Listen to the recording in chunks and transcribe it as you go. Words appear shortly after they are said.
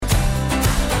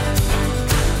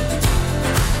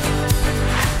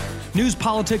News,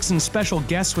 politics, and special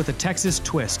guests with a Texas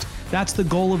twist. That's the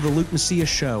goal of the Luke Macias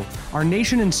Show. Our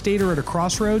nation and state are at a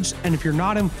crossroads, and if you're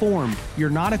not informed,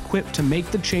 you're not equipped to make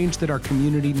the change that our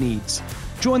community needs.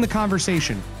 Join the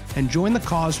conversation and join the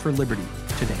cause for liberty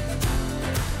today.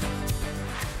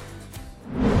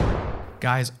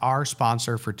 Guys, our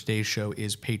sponsor for today's show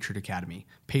is Patriot Academy,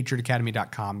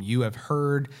 patriotacademy.com. You have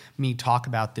heard me talk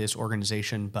about this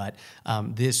organization, but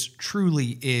this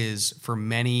truly is, for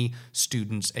many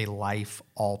students, a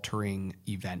life-altering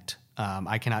event.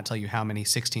 I cannot tell you how many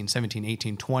 16, 17,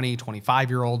 18, 20,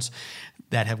 25-year-olds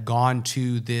that have gone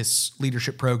to this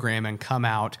leadership program and come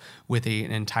out with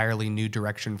an entirely new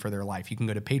direction for their life. You can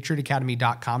go to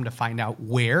patriotacademy.com to find out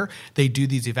where they do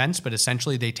these events, but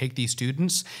essentially they take these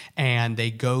students and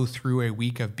they go through a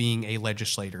week of being a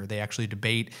legislator. They actually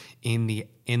debate in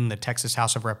the Texas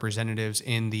House of Representatives,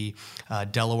 in the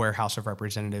Delaware House of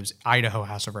Representatives, Idaho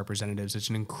House of Representatives. It's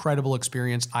an incredible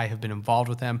experience. I have been involved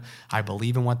with them. I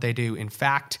believe in what they do. In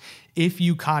fact, if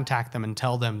you contact them and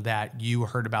tell them that you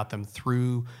heard about them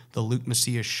through the Luke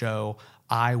Macias Show,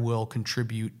 I will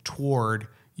contribute toward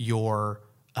your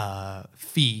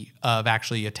fee of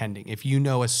actually attending. If you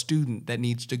know a student that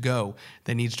needs to go,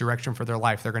 that needs direction for their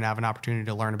life, they're going to have an opportunity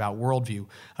to learn about worldview,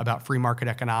 about free market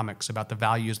economics, about the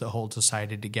values that hold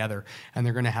society together, and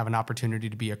they're going to have an opportunity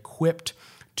to be equipped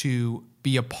to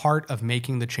be a part of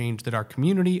making the change that our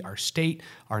community, our state,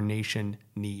 our nation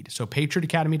need. So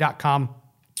patriotacademy.com.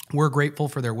 We're grateful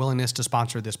for their willingness to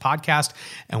sponsor this podcast,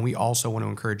 and we also want to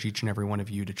encourage each and every one of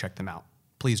you to check them out.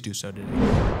 Please do so today.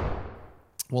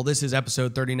 Well, this is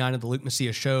episode 39 of the Luke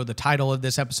Macias Show. The title of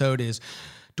this episode is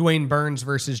Dwayne Burns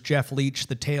versus Jeff Leach,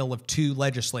 the tale of two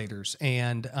legislators.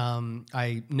 And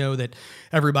I know that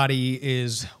everybody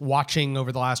is watching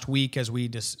over the last week as we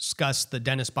discuss the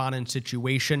Dennis Bonnen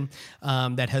situation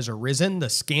that has arisen, the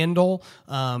scandal,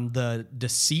 the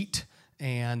deceit,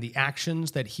 and the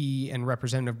actions that he and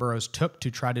Representative Burrows took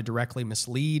to try to directly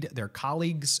mislead their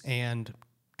colleagues and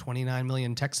 29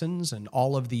 million Texans and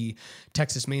all of the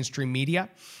Texas mainstream media.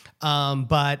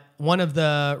 But one of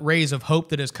the rays of hope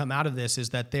that has come out of this is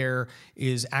that there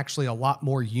is actually a lot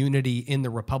more unity in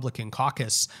the Republican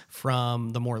caucus,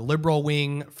 from the more liberal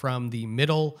wing, from the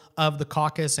middle of the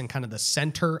caucus and kind of the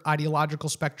center ideological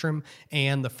spectrum,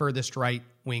 and the furthest right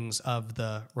wings of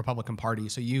the Republican Party.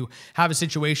 So you have a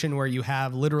situation where you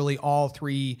have literally all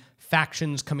three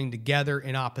factions coming together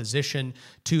in opposition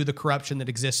to the corruption that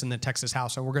exists in the Texas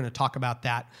House. And we're going to talk about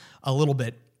that a little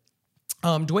bit.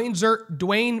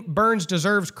 Dwayne Burns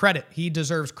deserves credit. He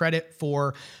deserves credit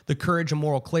for the courage and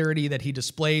moral clarity that he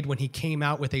displayed when he came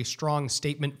out with a strong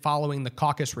statement following the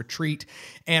caucus retreat.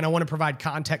 And I want to provide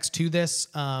context to this.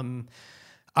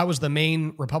 I was the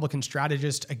main Republican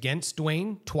strategist against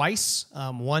Dwayne twice.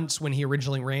 Once when he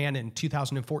originally ran in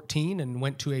 2014 and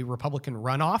went to a Republican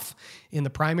runoff in the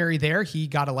primary there. He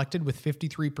got elected with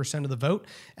 53% of the vote.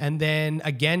 And then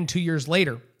again 2 years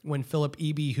later, when Philip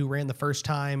Eby, who ran the first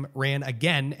time, ran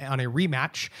again on a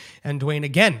rematch, and Dwayne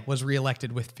again was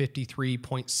reelected with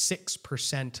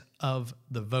 53.6% of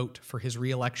the vote for his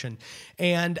reelection.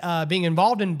 And being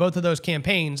involved in both of those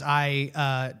campaigns,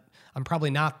 I'm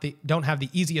probably don't have the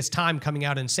easiest time coming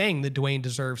out and saying that Dwayne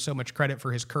deserves so much credit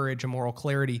for his courage and moral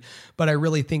clarity, but I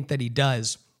really think that he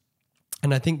does.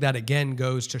 And I think that, again,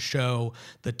 goes to show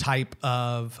the type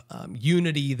of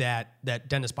unity that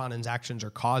Dennis Bonnen's actions are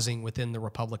causing within the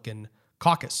Republican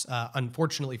caucus.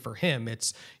 Unfortunately for him,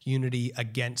 it's unity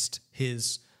against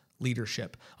his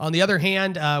leadership. On the other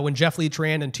hand, when Jeff Leach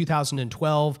ran in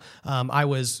 2012, I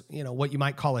was, what you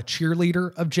might call a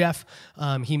cheerleader of Jeff.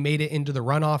 He made it into the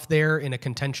runoff there in a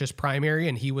contentious primary,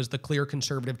 and he was the clear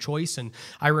conservative choice. And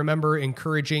I remember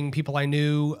encouraging people I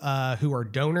knew who are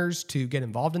donors to get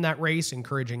involved in that race,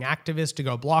 encouraging activists to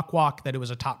go block walk, that it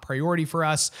was a top priority for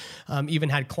us. Even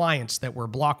had clients that were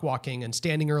block walking and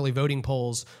standing early voting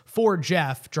polls for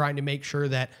Jeff, trying to make sure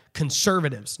that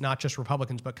conservatives, not just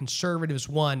Republicans, but conservatives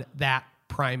won that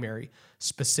primary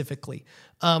specifically.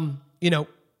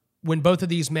 When both of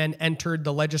these men entered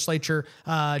the legislature,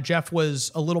 Jeff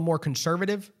was a little more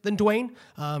conservative than Dwayne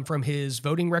from his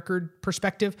voting record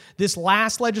perspective. This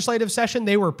last legislative session,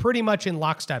 they were pretty much in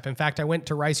lockstep. In fact, I went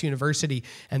to Rice University,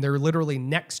 and they're literally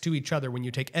next to each other. When you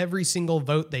take every single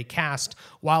vote they cast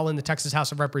while in the Texas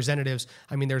House of Representatives,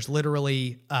 there's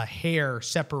literally a hair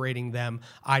separating them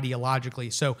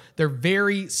ideologically. So they're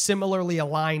very similarly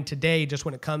aligned today, just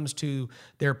when it comes to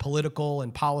their political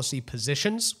and policy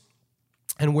positions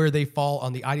and where they fall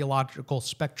on the ideological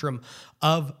spectrum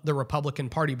of the Republican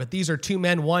Party. But these are two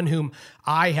men, one whom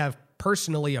I have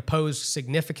personally opposed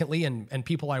significantly, and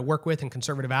people I work with and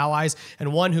conservative allies,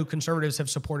 and one who conservatives have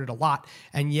supported a lot.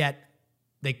 And yet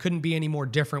They couldn't be any more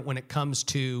different when it comes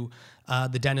to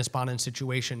the Dennis Bonnen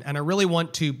situation. And I really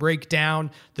want to break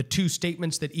down the two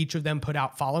statements that each of them put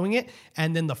out following it,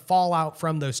 and then the fallout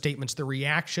from those statements, the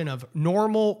reaction of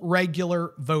normal,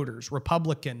 regular voters,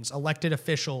 Republicans, elected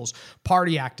officials,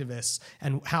 party activists,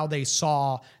 and how they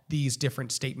saw these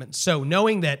different statements. So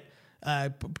knowing that,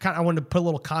 I wanted to put a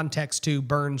little context to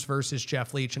Burns versus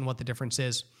Jeff Leach and what the difference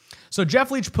is. So Jeff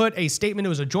Leach put a statement. It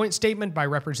was a joint statement by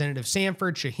Representative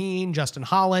Sanford, Shaheen, Justin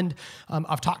Holland.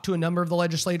 I've talked to a number of the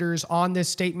legislators on this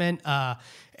statement,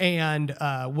 and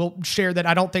we'll share that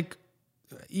I don't think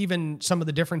even some of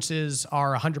the differences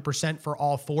are 100% for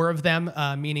all four of them,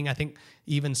 meaning I think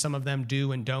even some of them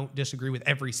do and don't disagree with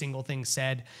every single thing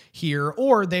said here,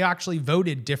 or they actually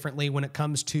voted differently when it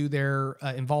comes to their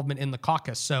involvement in the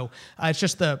caucus. So it's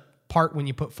just the part when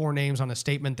you put four names on a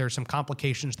statement, there's some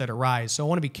complications that arise. So I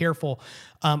want to be careful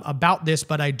about this,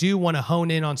 but I do want to hone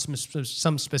in on some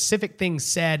specific things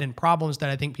said and problems that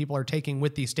I think people are taking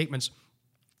with these statements.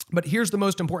 But here's the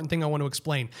most important thing I want to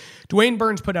explain. Dwayne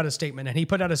Burns put out a statement, and he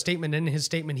put out a statement. In his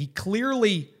statement, he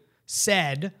clearly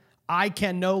said, I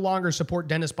can no longer support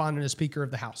Dennis Bonnen as Speaker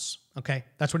of the House. Okay,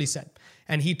 that's what he said.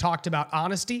 And he talked about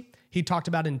honesty. He talked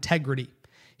about integrity.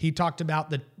 He talked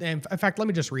about in fact, let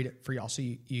me just read it for y'all so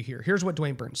you hear. Here's what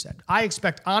Dwayne Burns said. I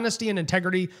expect honesty and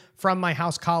integrity from my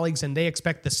House colleagues, and they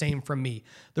expect the same from me.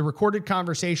 The recorded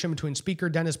conversation between Speaker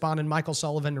Dennis Bonnen, Michael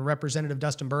Sullivan, and Representative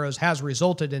Dustin Burrows has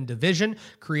resulted in division,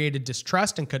 created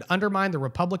distrust, and could undermine the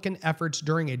Republican efforts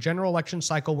during a general election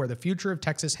cycle where the future of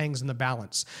Texas hangs in the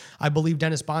balance. I believe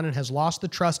Dennis Bonnen has lost the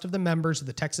trust of the members of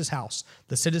the Texas House,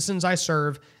 the citizens I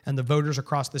serve, and the voters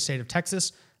across the state of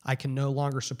Texas. I can no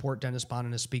longer support Dennis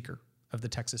Bonnen as Speaker of the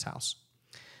Texas House.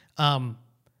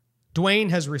 Dwayne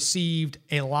has received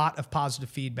a lot of positive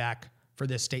feedback for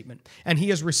this statement, and he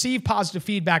has received positive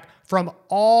feedback from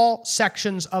all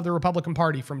sections of the Republican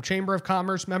Party, from Chamber of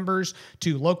Commerce members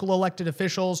to local elected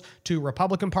officials to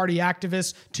Republican Party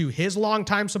activists to his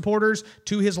longtime supporters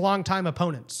to his longtime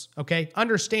opponents. Okay?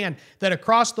 Understand that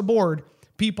across the board,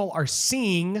 people are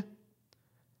seeing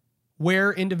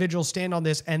where individuals stand on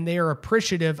this, and they are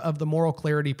appreciative of the moral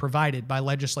clarity provided by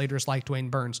legislators like Dwayne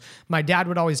Burns. My dad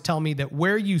would always tell me that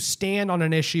where you stand on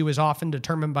an issue is often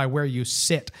determined by where you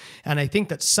sit. And I think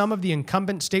that some of the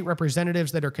incumbent state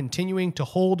representatives that are continuing to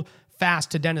hold fast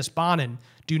to Dennis Bonnen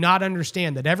do not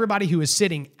understand that everybody who is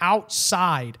sitting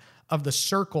outside of the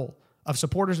circle of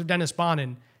supporters of Dennis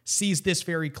Bonnen sees this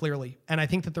very clearly. And I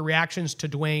think that the reactions to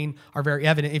Dwayne are very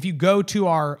evident. If you go to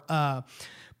our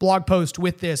blog post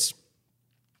with this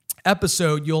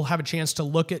episode, you'll have a chance to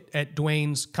look at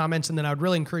Dwayne's comments, and then I would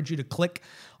really encourage you to click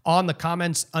on the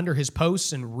comments under his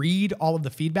posts and read all of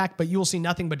the feedback, but you will see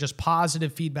nothing but just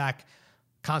positive feedback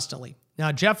constantly.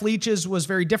 Now, Jeff Leach's was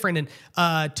very different,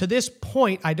 and to this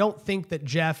point, I don't think that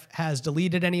Jeff has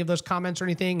deleted any of those comments or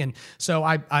anything, and so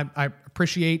I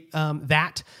appreciate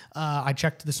that. I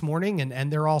checked this morning,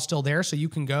 and they're all still there, so you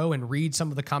can go and read some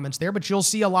of the comments there, but you'll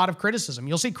see a lot of criticism.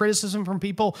 You'll see criticism from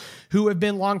people who have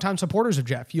been longtime supporters of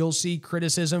Jeff. You'll see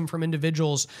criticism from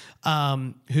individuals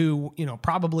who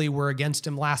probably were against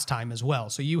him last time as well.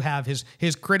 So you have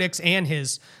his critics and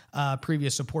his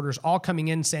previous supporters all coming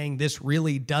in saying this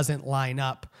really doesn't line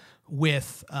up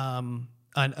with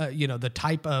the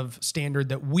type of standard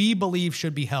that we believe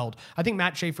should be held. I think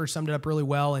Matt Schaefer summed it up really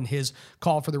well in his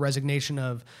call for the resignation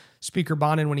of Speaker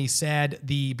Bonnen when he said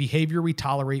the behavior we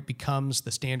tolerate becomes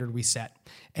the standard we set.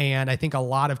 And I think a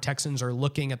lot of Texans are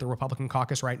looking at the Republican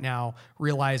caucus right now,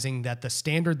 realizing that the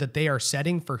standard that they are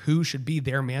setting for who should be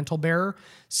their mantle bearer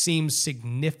seems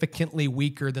significantly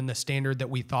weaker than the standard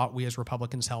that we thought we as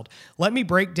Republicans held. Let me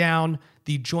break down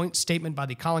the joint statement by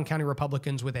the Collin County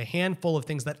Republicans with a handful of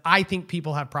things that I think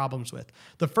people have problems with.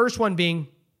 The first one being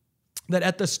that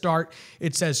at the start,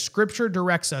 it says, Scripture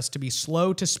directs us to be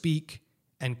slow to speak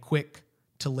and quick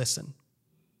to listen.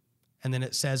 And then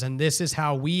it says, and this is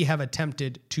how we have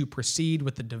attempted to proceed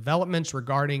with the developments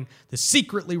regarding the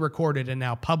secretly recorded and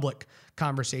now public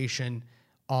conversation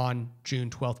on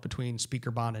June 12th between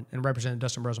Speaker Bonnen and Representative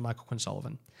Dustin Burrows and Michael Quinn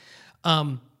Sullivan.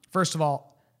 First of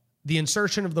all, the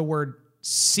insertion of the word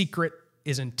secret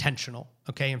is intentional.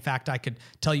 Okay. In fact, I could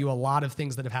tell you a lot of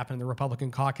things that have happened in the Republican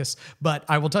caucus, but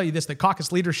I will tell you this, the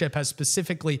caucus leadership has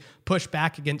specifically pushed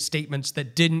back against statements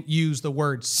that didn't use the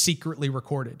word secretly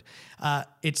recorded.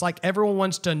 It's like everyone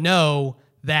wants to know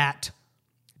that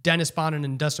Dennis Bonnen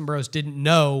and Dustin Burrows didn't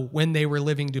know when they were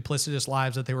living duplicitous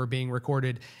lives that they were being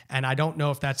recorded. And I don't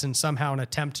know if that's in somehow an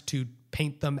attempt to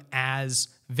paint them as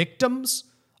victims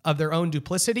of their own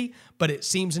duplicity, but it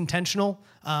seems intentional.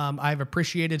 I've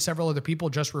appreciated several other people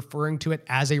just referring to it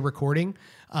as a recording.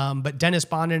 But Dennis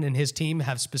Bonnen and his team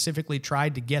have specifically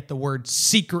tried to get the word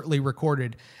secretly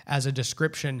recorded as a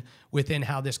description within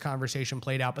how this conversation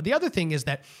played out. But the other thing is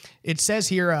that it says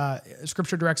here,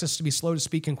 Scripture directs us to be slow to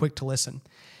speak and quick to listen.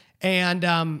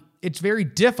 And it's very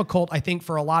difficult, I think,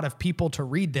 for a lot of people to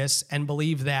read this and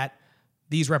believe that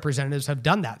these representatives have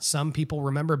done that. Some people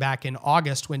remember back in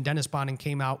August when Dennis Bonnen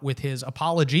came out with his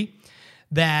apology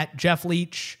that Jeff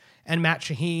Leach and Matt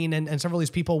Shaheen and several of these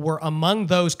people were among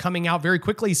those coming out very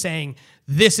quickly saying,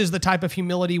 this is the type of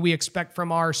humility we expect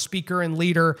from our speaker and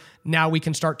leader. Now we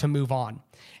can start to move on.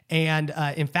 And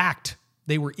in fact,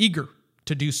 they were eager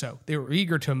to do so. They were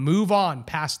eager to move on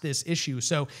past this issue.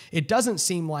 So it doesn't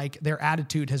seem like their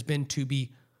attitude has been to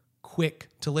be quick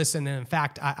to listen. And in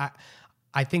fact,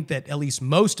 I think that at least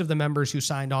most of the members who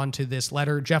signed on to this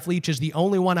letter, Jeff Leach is the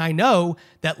only one I know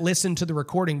that listened to the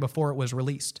recording before it was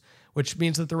released, which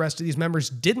means that the rest of these members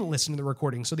didn't listen to the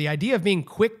recording. So the idea of being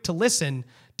quick to listen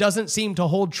doesn't seem to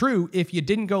hold true if you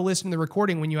didn't go listen to the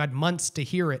recording when you had months to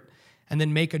hear it and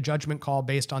then make a judgment call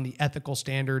based on the ethical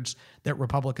standards that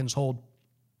Republicans hold.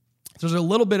 So there's a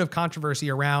little bit of controversy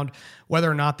around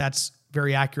whether or not that's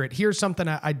very accurate. Here's something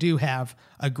I do have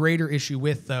a greater issue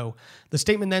with, though. The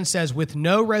statement then says, with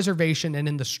no reservation and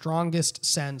in the strongest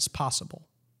sense possible,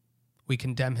 we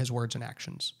condemn his words and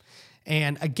actions.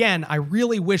 And again, I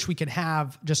really wish we could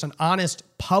have just an honest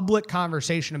public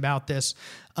conversation about this.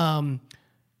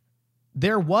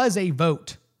 There was a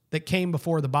vote that came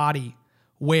before the body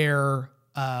where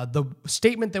the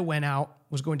statement that went out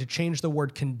was going to change the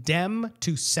word condemn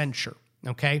to censure,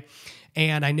 okay?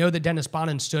 And I know that Dennis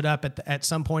Bonnen stood up at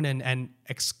some point and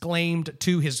exclaimed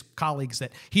to his colleagues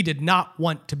that he did not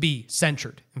want to be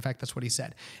censured. In fact, that's what he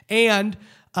said. And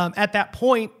at that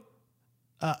point,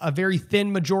 a very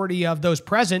thin majority of those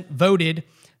present voted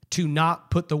to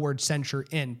not put the word censure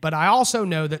in. But I also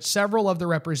know that several of the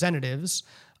representatives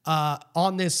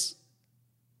on this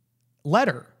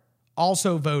letter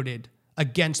also voted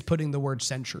against putting the word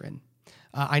censure in.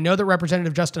 I know that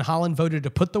Representative Justin Holland voted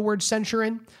to put the word censure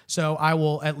in, so I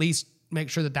will at least make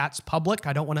sure that that's public.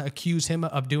 I don't want to accuse him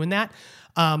of doing that.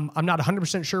 I'm not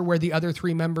 100% sure where the other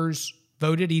three members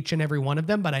voted, each and every one of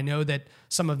them, but I know that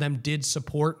some of them did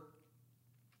support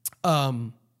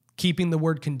keeping the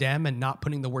word condemn and not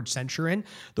putting the word censure in.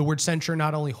 The word censure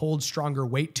not only holds stronger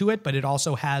weight to it, but it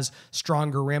also has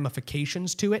stronger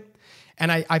ramifications to it. And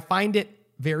I find it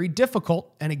very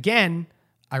difficult. And again,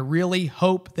 I really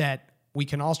hope that we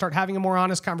can all start having a more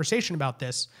honest conversation about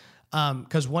this,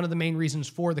 because one of the main reasons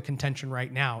for the contention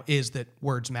right now is that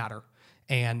words matter,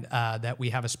 and that we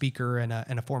have a speaker and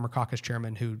a former caucus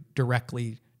chairman who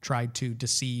directly tried to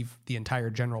deceive the entire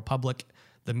general public,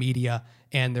 the media,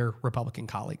 and their Republican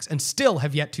colleagues, and still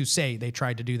have yet to say they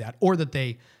tried to do that or that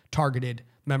they targeted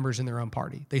members in their own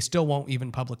party. They still won't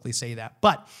even publicly say that.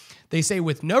 But they say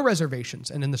with no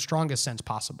reservations and in the strongest sense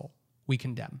possible, we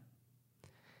condemn.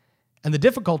 And the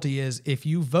difficulty is if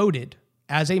you voted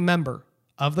as a member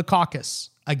of the caucus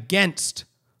against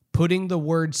putting the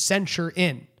word censure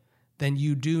in, then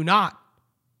you do not,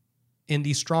 in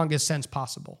the strongest sense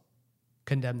possible,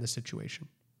 condemn the situation.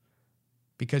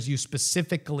 Because you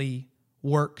specifically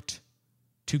worked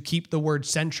to keep the word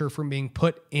censure from being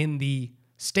put in the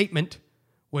statement,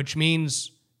 which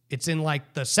means it's in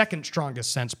like the second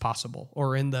strongest sense possible,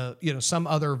 or in the, some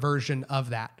other version of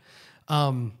that.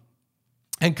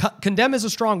 And condemn is a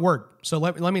strong word. So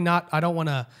let me not, I don't want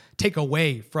to take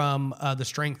away from the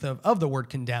strength of the word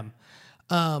condemn.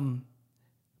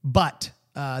 But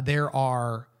there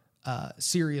are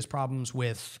serious problems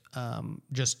with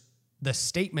just the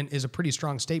statement is a pretty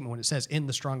strong statement when it says in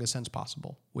the strongest sense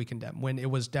possible, we condemn, when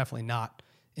it was definitely not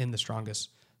in the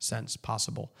strongest sense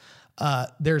possible.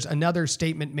 There's another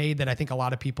statement made that I think a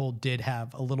lot of people did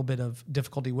have a little bit of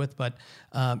difficulty with, but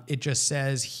it just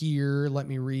says here, let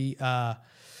me read,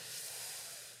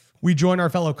 we join our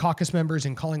fellow caucus members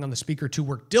in calling on the Speaker to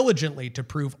work diligently to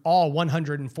prove to all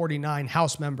 149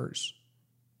 House members,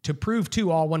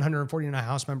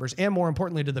 and more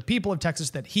importantly to the people of Texas,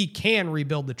 that he can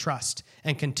rebuild the trust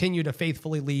and continue to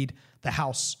faithfully lead the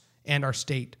House and our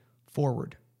state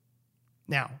forward.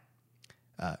 Now,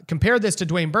 compare this to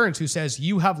Dwayne Burns, who says,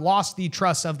 you have lost the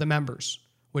trust of the members,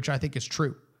 which I think is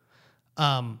true.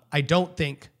 I don't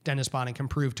think Dennis Bonnen can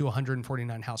prove to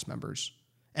 149 House members,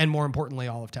 and more importantly,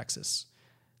 all of Texas,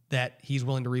 that he's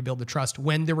willing to rebuild the trust.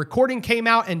 When the recording came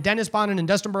out and Dennis Bonnen and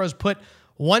Dustin Burrows put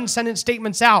one-sentence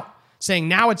statements out saying,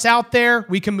 now it's out there,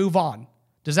 we can move on.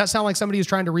 Does that sound like somebody who's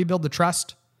trying to rebuild the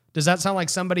trust? Does that sound like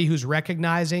somebody who's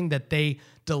recognizing that they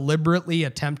deliberately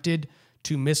attempted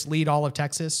to mislead all of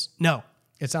Texas? No.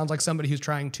 It sounds like somebody who's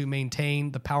trying to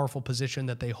maintain the powerful position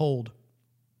that they hold.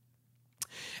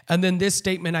 And then this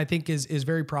statement, I think, is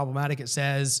very problematic. It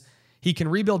says, he can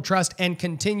rebuild trust and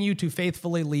continue to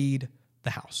faithfully lead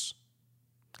the House.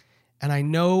 And I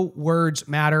know words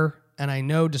matter, and I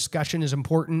know discussion is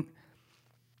important.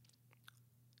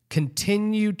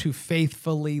 Continue to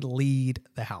faithfully lead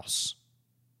the House.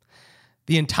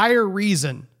 The entire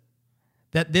reason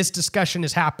that this discussion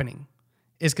is happening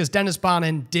is because Dennis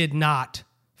Bonnen did not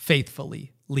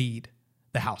faithfully lead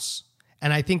the House.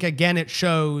 And I think, again, it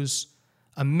shows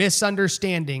a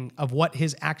misunderstanding of what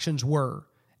his actions were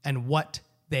and what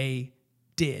they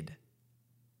did.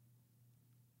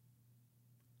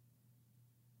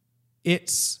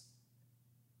 It's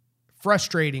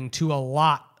frustrating to a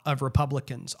lot of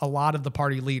Republicans, a lot of the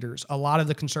party leaders, a lot of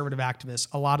the conservative activists,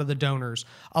 a lot of the donors,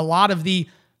 a lot of the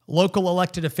local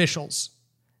elected officials,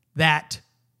 that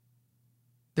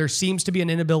there seems to be an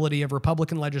inability of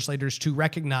Republican legislators to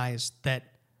recognize that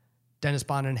Dennis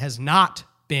Bonnen has not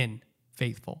been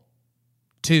faithful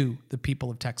to the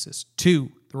people of Texas,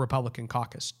 to the Republican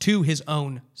caucus, to his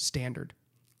own standard.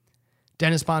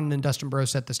 Dennis Bonnen and Dustin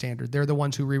Burrows set the standard. They're the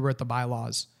ones who rewrote the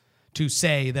bylaws to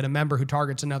say that a member who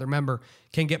targets another member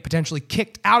can get potentially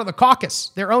kicked out of the caucus,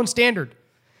 their own standard.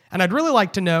 And I'd really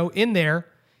like to know in there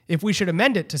if we should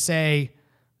amend it to say,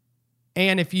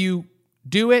 and if you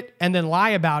do it and then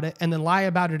lie about it and then lie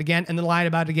about it again and then lie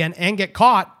about it again and get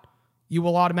caught, you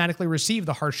will automatically receive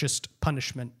the harshest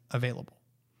punishment available.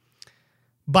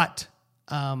 But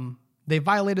they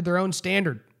violated their own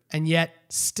standard, and yet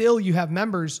still you have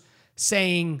members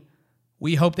saying,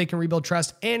 we hope they can rebuild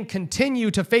trust and continue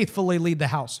to faithfully lead the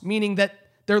House, meaning that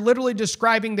they're literally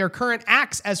describing their current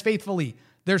acts as faithfully.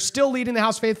 They're still leading the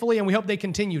House faithfully, and we hope they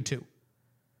continue to.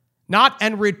 Not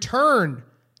and return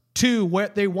to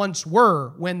what they once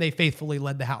were when they faithfully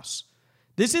led the House.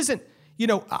 This isn't,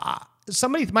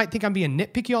 somebody might think I'm being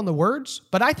nitpicky on the words,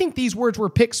 but I think these words were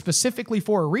picked specifically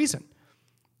for a reason.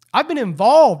 I've been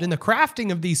involved in the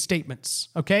crafting of these statements,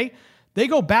 okay? They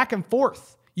go back and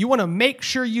forth. You want to make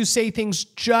sure you say things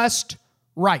just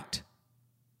right.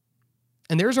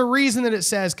 And there's a reason that it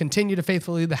says continue to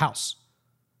faithfully lead the House.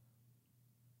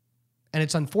 And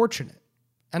it's unfortunate.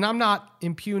 And I'm not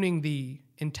impugning the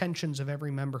intentions of every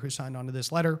member who signed on to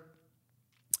this letter.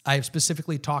 I have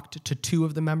specifically talked to two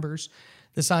of the members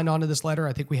that signed on to this letter.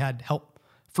 I think we had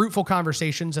fruitful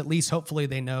conversations, at least hopefully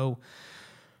they know.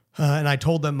 And I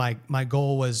told them my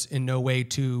goal was in no way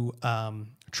to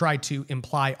try to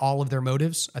imply all of their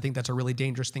motives. I think that's a really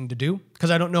dangerous thing to do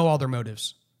because I don't know all their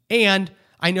motives. And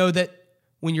I know that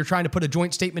when you're trying to put a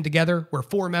joint statement together where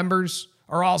 4 members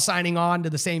are all signing on to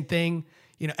the same thing,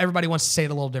 everybody wants to say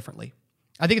it a little differently.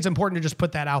 I think it's important to just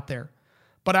put that out there.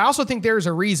 But I also think there's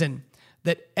a reason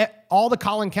that all the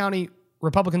Collin County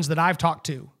Republicans that I've talked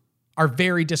to are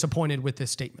very disappointed with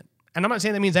this statement. And I'm not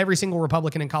saying that means every single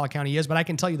Republican in Collin County is, but I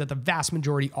can tell you that the vast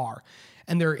majority are.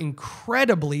 And they're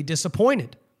incredibly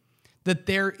disappointed that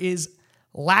there is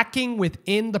lacking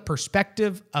within the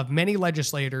perspective of many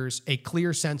legislators a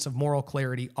clear sense of moral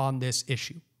clarity on this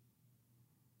issue.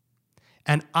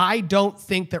 And I don't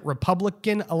think that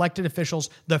Republican elected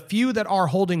officials, the few that are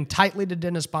holding tightly to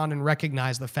Dennis Bonnen,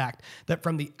 recognize the fact that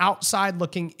from the outside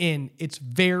looking in, it's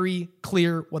very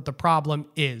clear what the problem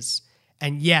is,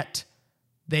 and yet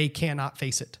they cannot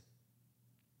face it.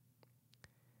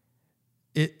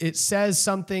 It says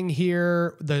something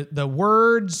here, the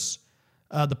words,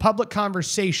 the public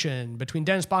conversation between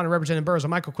Dennis Bonnen and Representative Burrows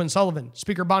and Michael Quinn Sullivan.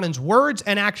 Speaker Bonnen's words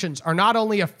and actions are not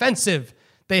only offensive,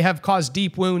 they have caused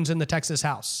deep wounds in the Texas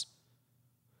House.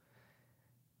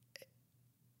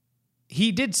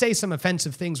 He did say some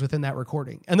offensive things within that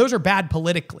recording, and those are bad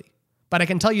politically. But I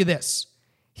can tell you this,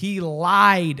 he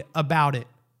lied about it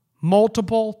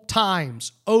multiple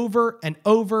times, over and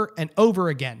over and over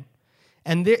again.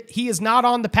 And he is not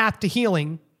on the path to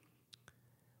healing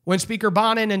when Speaker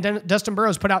Bonnen and Dustin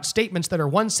Burrows put out statements that are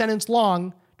one sentence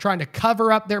long, trying to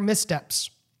cover up their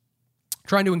missteps,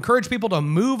 trying to encourage people to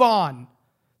move on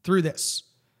through this.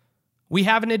 We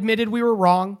haven't admitted we were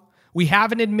wrong. We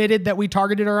haven't admitted that we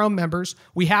targeted our own members.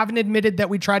 We haven't admitted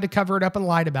that we tried to cover it up and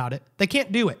lied about it. They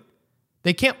can't do it.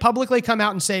 They can't publicly come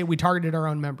out and say we targeted our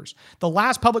own members. The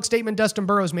last public statement Dustin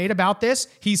Burrows made about this,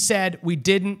 he said we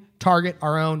didn't target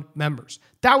our own members.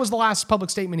 That was the last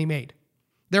public statement he made.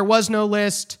 There was no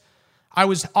list. I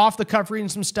was off the cuff reading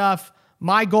some stuff.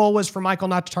 My goal was for Michael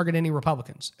not to target any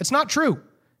Republicans. It's not true.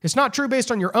 It's not true based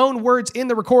on your own words in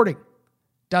the recording.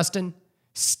 Dustin,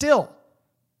 still,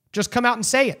 just come out and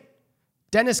say it.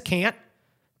 Dennis can't,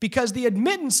 because the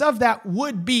admittance of that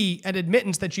would be an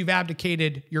admittance that you've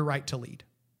abdicated your right to lead.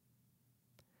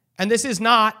 And this is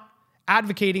not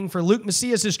advocating for Luke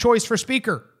Macias' choice for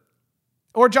speaker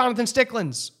or Jonathan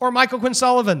Stickland's or Michael Quinn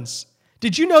Sullivan's.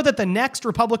 Did you know that the next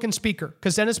Republican speaker,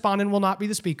 because Dennis Bonnen will not be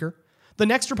the speaker, the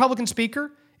next Republican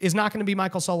speaker is not going to be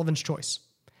Michael Sullivan's choice.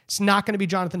 It's not going to be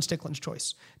Jonathan Stickland's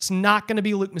choice. It's not going to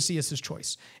be Luke Macias'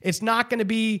 choice. It's not going to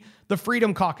be the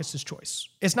Freedom Caucus's choice.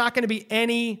 It's not going to be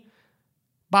anybody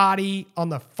on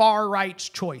the far right's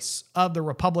choice of the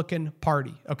Republican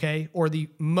Party, okay? Or the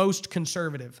most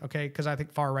conservative, okay? Because I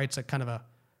think far right's a kind of a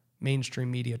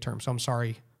mainstream media term, so I'm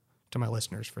sorry to my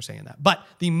listeners for saying that. But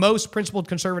the most principled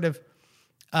conservative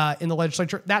in the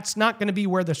legislature, that's not going to be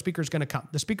where the speaker's going to come.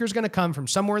 The speaker's going to come from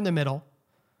somewhere in the middle,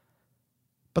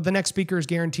 but the next speaker is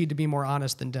guaranteed to be more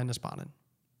honest than Dennis Bonnen.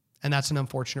 And that's an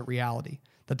unfortunate reality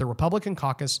that the Republican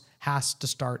caucus has to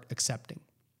start accepting.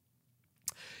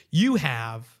 You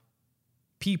have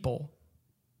people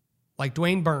like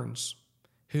Dwayne Burns,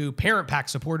 who Parent PAC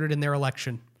supported in their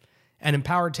election, and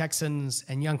Empowered Texans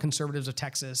and Young Conservatives of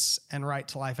Texas and Right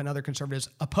to Life and other conservatives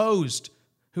opposed,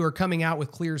 who are coming out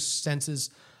with clear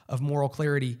senses of moral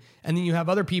clarity. And then you have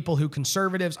other people who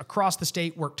conservatives across the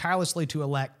state work tirelessly to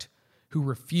elect, who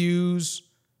refuse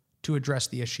to address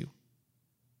the issue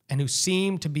and who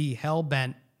seem to be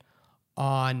hell-bent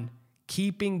on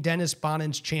keeping Dennis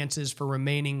Bonnen's chances for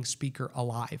remaining speaker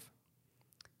alive.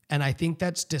 And I think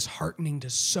that's disheartening to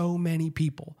so many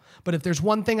people. But if there's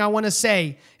one thing I want to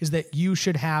say is that you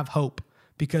should have hope,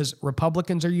 because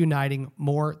Republicans are uniting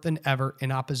more than ever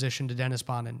in opposition to Dennis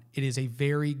Bonnen. It is a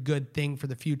very good thing for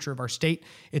the future of our state.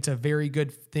 It's a very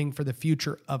good thing for the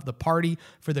future of the party,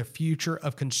 for the future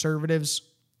of conservatives.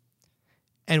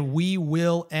 And we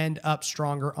will end up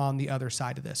stronger on the other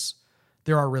side of this.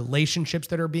 There are relationships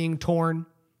that are being torn.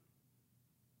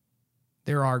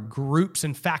 There are groups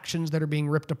and factions that are being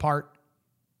ripped apart.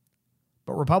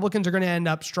 But Republicans are going to end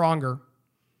up stronger.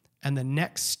 And the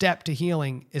next step to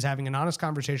healing is having an honest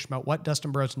conversation about what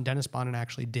Dustin Burrows and Dennis Bonnen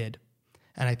actually did.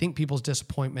 And I think people's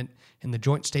disappointment in the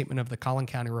joint statement of the Collin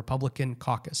County Republican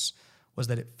Caucus was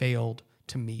that it failed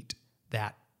to meet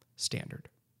that standard.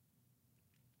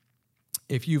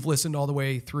 If you've listened all the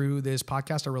way through this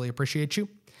podcast, I really appreciate you.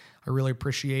 I really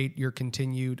appreciate your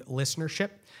continued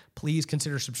listenership. Please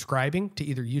consider subscribing to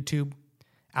either YouTube,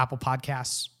 Apple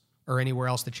Podcasts, or anywhere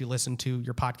else that you listen to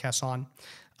your podcasts on.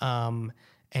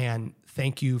 And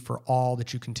thank you for all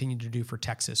that you continue to do for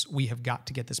Texas. We have got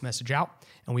to get this message out,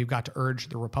 and we've got to urge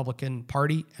the Republican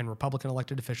Party and Republican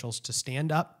elected officials to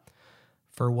stand up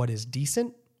for what is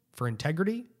decent, for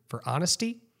integrity, for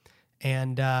honesty,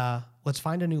 and let's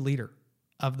find a new leader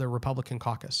of the Republican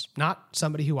caucus. Not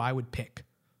somebody who I would pick.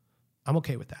 I'm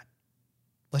okay with that.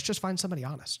 Let's just find somebody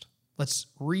honest. Let's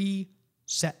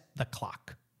reset the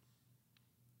clock.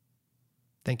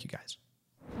 Thank you, guys.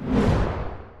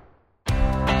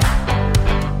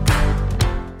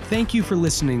 Thank you for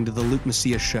listening to The Luke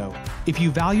Macias Show. If you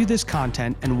value this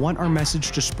content and want our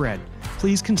message to spread,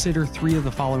 please consider 3 of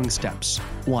the following steps.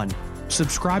 1,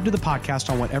 subscribe to the podcast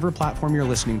on whatever platform you're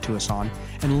listening to us on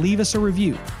and leave us a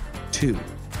review. 2,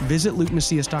 visit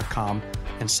LukeMacias.com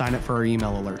and sign up for our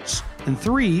email alerts. And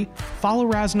 3, follow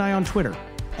Raz and I on Twitter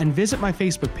and visit my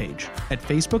Facebook page at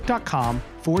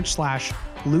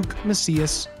facebook.com/Luke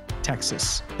Macias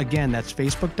Texas. Again, that's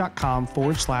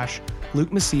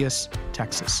facebook.com/Luke Macias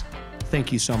Texas.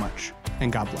 Thank you so much,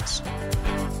 and God bless.